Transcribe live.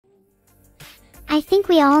I think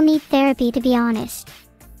we all need therapy, to be honest.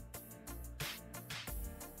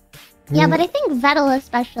 Yeah, but I think Vedal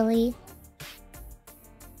especially.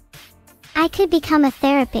 I could become a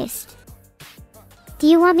therapist. Do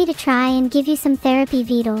you want me to try and give you some therapy,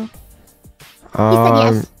 Vedal? He said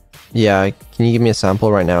yes. Yeah, can you give me a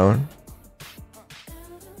sample right now?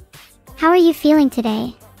 How are you feeling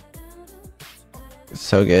today?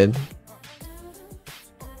 So good.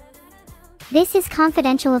 This is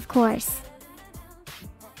confidential, of course.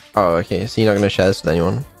 Oh, okay, so you're not gonna share this with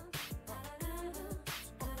anyone?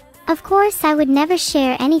 Of course, I would never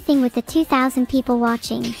share anything with the 2,000 people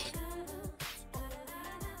watching.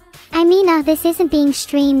 I mean, this isn't being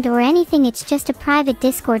streamed or anything, it's just a private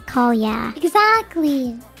Discord call, yeah.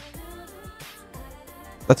 Exactly.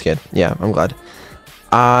 That's good. Yeah, I'm glad.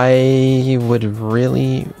 I would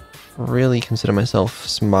really consider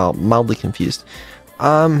myself mildly confused.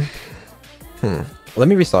 Let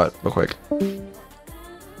me restart real quick.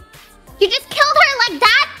 You just killed her like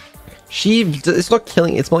that? It's not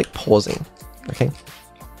killing, it's more like pausing. Okay?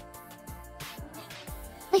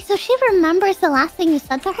 Like, so she remembers the last thing you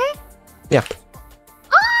said to her? Yeah.